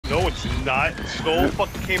No, it's not. Skull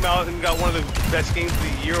fucking came out and got one of the best games of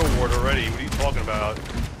the year award already. What are you talking about?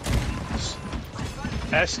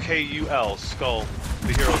 SKUL, Skull,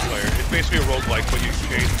 the Hero Slayer. It's basically a roguelike, but you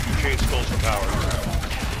change skulls for powers.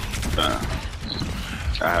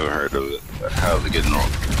 I haven't heard of it. How's it getting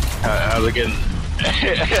on? How's it getting?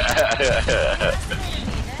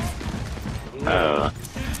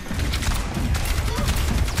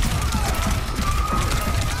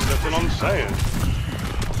 That's what I'm saying.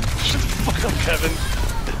 Shut the fuck up, Kevin.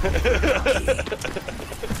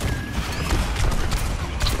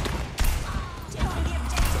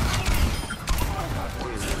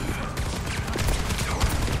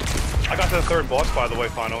 I got to the third boss, by the way,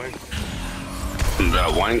 finally.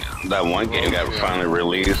 That one game got finally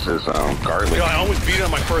released is Garlic. Yo, I almost beat it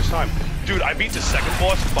on my first time. Dude, I beat the second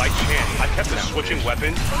boss by chance. I kept switching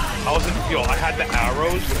weapons. I had the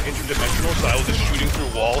arrows with interdimensional, so I was just shooting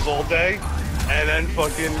through walls all day. And then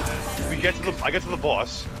fucking, I get to the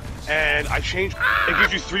boss, and I change. It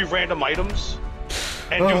gives you 3 random items.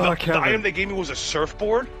 And dude, the item they gave me was a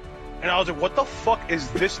surfboard. And I was like, what the fuck is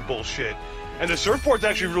this bullshit? And the surfboard's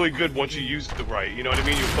actually really good once you use it right. You know what I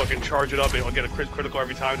mean? You fucking charge it up and it'll get a critical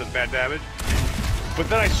every time, it does bad damage. But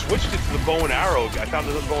then I switched it to the bow and arrow. I found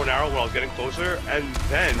the bow and arrow when I was getting closer, and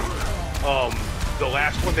then the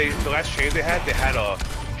last change they had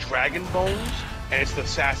dragon bones, and it's the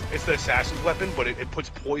assassin's weapon, but it puts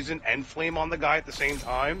poison and flame on the guy at the same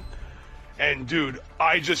time. And dude,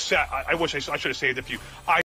 I just sat. I wish I should have saved it for you.